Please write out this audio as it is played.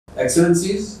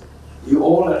Excellencies, you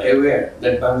all are aware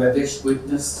that Bangladesh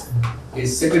witnessed a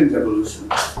second revolution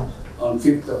on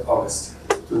 5th of August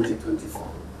 2024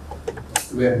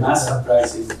 through a mass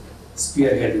uprising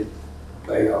spearheaded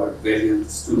by our valiant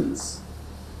students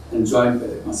and joined by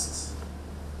the masses.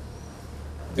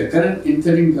 The current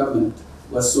interim government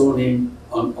was sworn in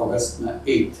on August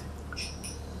 8th.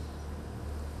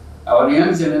 Our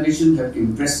young generation have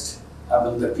impressed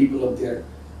upon the people of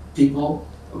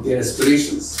their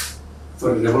aspirations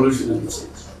for a revolutionary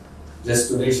change,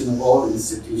 restoration of all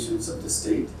institutions of the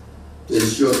state to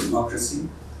ensure democracy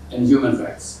and human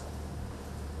rights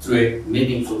through a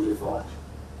meaningful reform.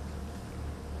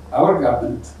 Our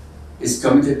government is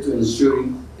committed to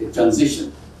ensuring a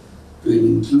transition to an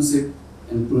inclusive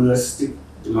and pluralistic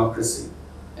democracy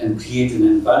and create an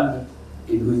environment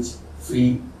in which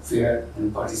free, fair,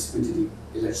 and participatory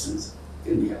elections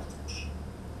can be held.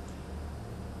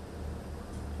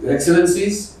 Your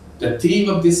Excellencies, the theme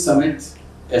of this summit,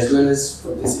 as well as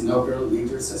for this inaugural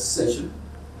Leaders Session,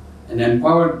 an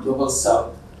empowered Global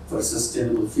South for a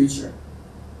sustainable future,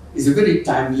 is a very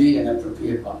timely and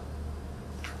appropriate one.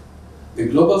 The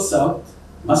Global South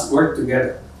must work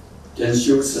together to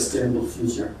ensure sustainable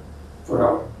future for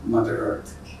our Mother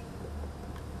Earth.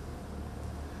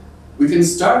 We can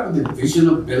start with the vision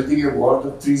of building a world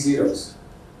of 3 zeros: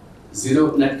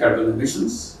 zero net carbon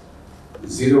emissions,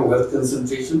 zero wealth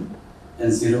concentration,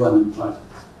 and zero unemployment.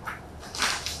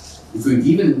 If we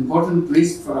give an important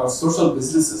place for our social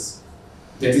businesses,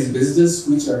 that is, business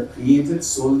which are created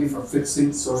solely for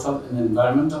fixing social and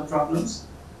environmental problems,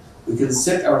 we can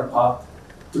set our path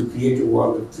to create a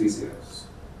world of 3 zeros.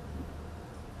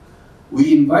 We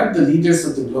invite the leaders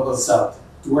of the Global South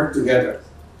to work together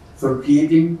for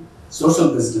creating social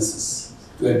businesses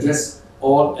to address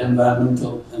all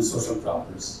environmental and social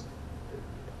problems.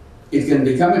 It can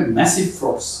become a massive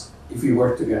force if we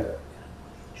work together.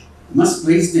 We must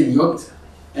place the youth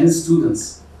and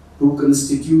students who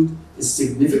constitute a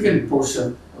significant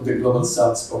portion of the Global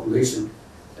South's population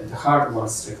at the heart of our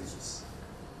strategies.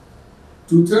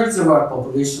 2/3 of our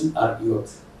population are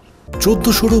youth.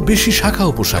 1400-ও বেশি শাখা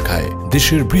উপশাখায়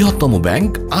দেশের বৃহত্তম bank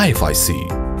IFIC.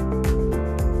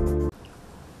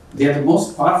 They are the most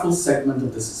powerful segment of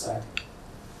the society.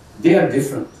 They are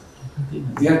different.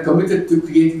 They are committed to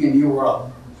creating a new world.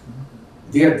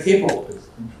 They are capable.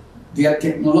 They are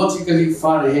technologically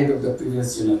far ahead of the previous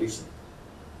generation.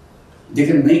 They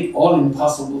can make all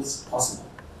impossibles possible.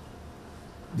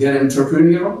 They are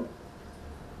entrepreneurial.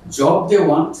 Job they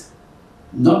want,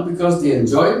 not because they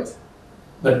enjoy it,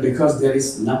 but because there is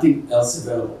nothing else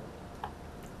available.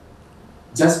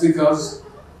 Just because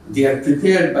they are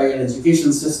prepared by an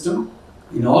education system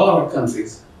in all our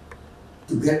countries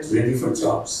to get ready for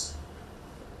jobs.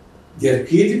 Their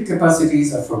creative capacities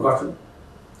are forgotten.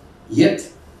 Yet,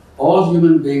 all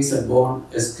human beings are born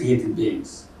as creative beings.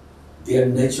 They are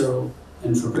natural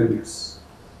entrepreneurs.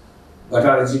 But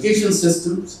our education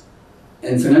systems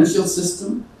and financial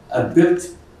system are built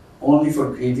only for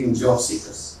creating job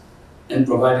seekers and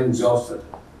providing jobs for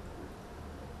them.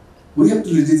 We have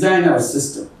to redesign our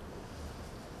system.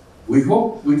 We hope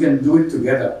we can do it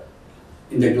together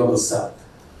in the Global South,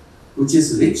 which is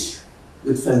rich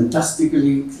with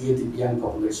fantastically creative young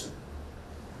population.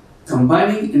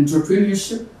 Combining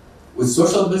entrepreneurship with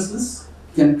social business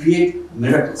can create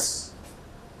miracles.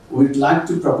 We'd like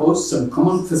to propose some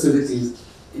common facilities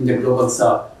in the Global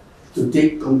South to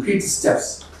take concrete steps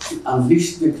to unleash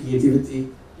the creativity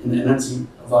and energy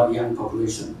of our young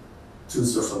population through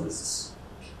social business.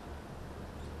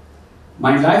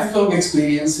 My lifelong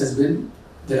experience has been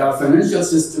that our financial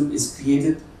system is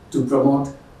created to promote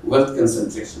wealth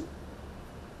concentration.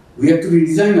 We have to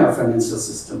redesign our financial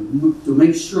system to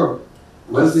make sure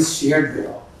wealth is shared by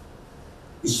all.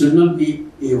 It should not be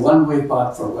a one-way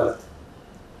path for wealth.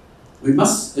 We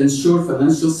must ensure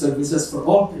financial services for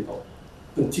all people,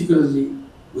 particularly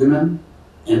women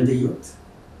and the youth.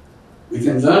 We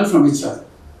can learn from each other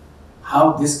how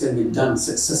this can be done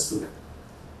successfully.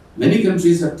 Many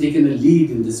countries have taken a lead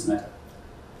in this matter.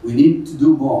 We need to do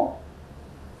more.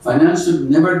 Finance should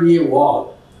never be a wall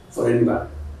for anybody.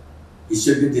 It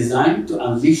should be designed to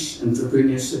unleash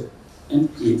entrepreneurship and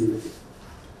creativity.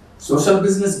 Social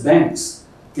business banks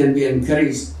can be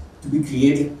encouraged to be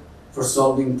created for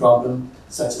solving problems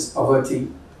such as poverty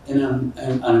and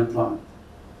unemployment.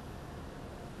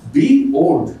 Being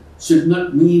old should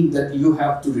not mean that you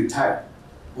have to retire,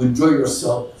 withdraw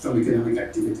yourself from economic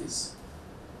activities.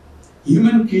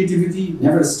 Human creativity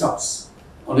never stops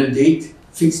on a date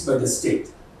fixed by the state.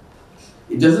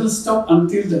 It doesn't stop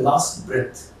until the last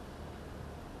breath.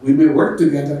 We may work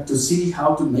together to see how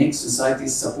to make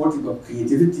societies supportive of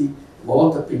creativity of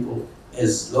all the people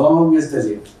as long as they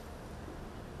live.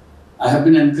 I have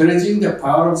been encouraging the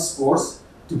power of sports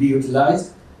to be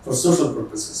utilized for social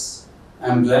purposes. I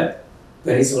am glad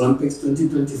Paris Olympics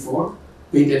 2024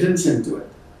 paid attention to it.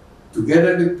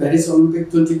 Together with Paris Olympic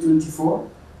 2024,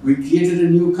 we created a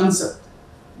new concept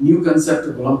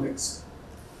of Olympics.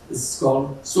 It's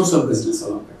called Social Business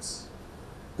Olympics.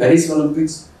 Paris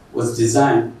Olympics was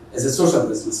designed as a social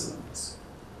business Olympics.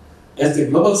 As the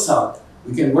Global South,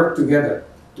 we can work together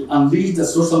to unleash the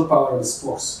social power of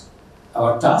sports.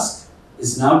 Our task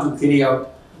is now to carry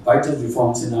out vital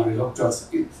reforms in our electoral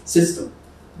system,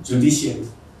 judiciary,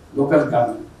 local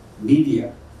government,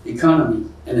 media, economy,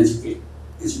 and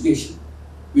education.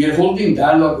 We are holding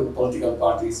dialogue with political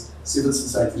parties, civil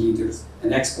society leaders,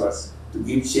 and experts to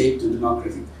give shape to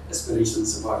democratic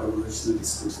aspirations of our revolutionary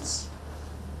students.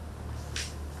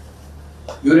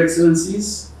 Your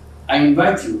Excellencies, I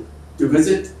invite you to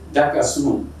visit Dhaka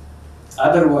soon.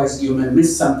 Otherwise, you may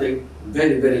miss something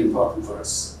very, very important for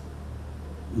us.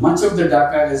 Much of the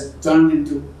Dhaka has turned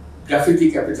into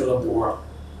graffiti capital of the world.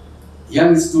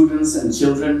 Young students and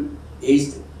children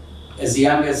aged as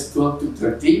young as 12 to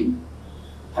 13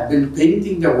 have been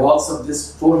painting the walls of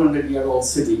this 400-year-old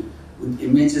city with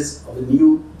images of a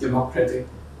new, democratic,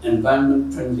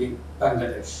 environment-friendly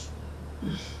Bangladesh.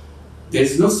 There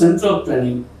is no central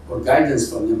planning or guidance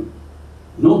from them,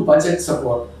 no budget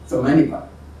support from anybody.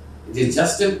 It is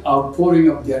just an outpouring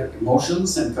of their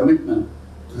emotions and commitment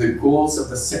to the goals of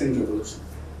the second revolution.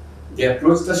 They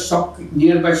approach the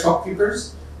nearby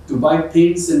shopkeepers to buy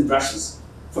paints and brushes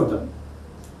for them.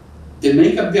 They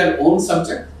make up their own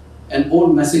subject and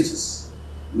own messages.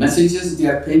 Messages they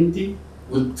are painting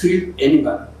will thrill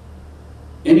anybody.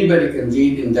 Anybody can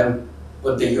read in them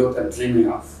what the youth are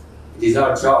dreaming of. It is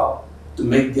our job to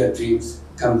make their dreams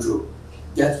come true.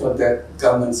 That's what their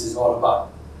government is all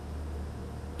about.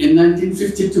 In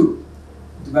 1952,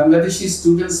 the Bangladeshi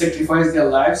students sacrificed their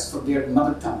lives for their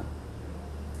mother tongue.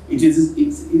 It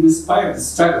inspired the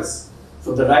struggles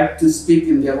for the right to speak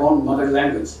in their own mother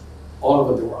language all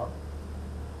over the world.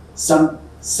 Some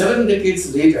 7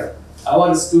 decades later,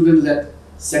 our student-led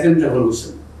second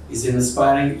revolution is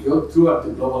inspiring youth throughout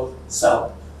the Global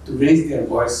South to raise their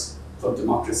voice for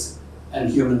democracy and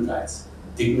human rights,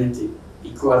 dignity,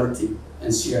 equality,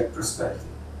 and shared prosperity.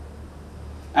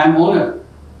 I am honored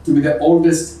to be the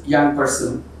oldest young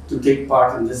person to take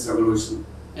part in this revolution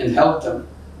and help them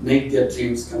make their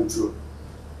dreams come true.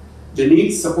 They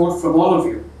need support from all of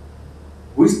you.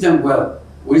 Wish them well,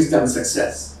 wish them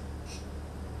success.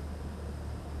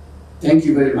 Thank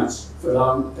you very much for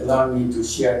allowing me to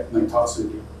share my thoughts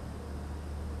with you.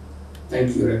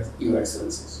 Thank you, Your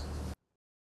Excellencies.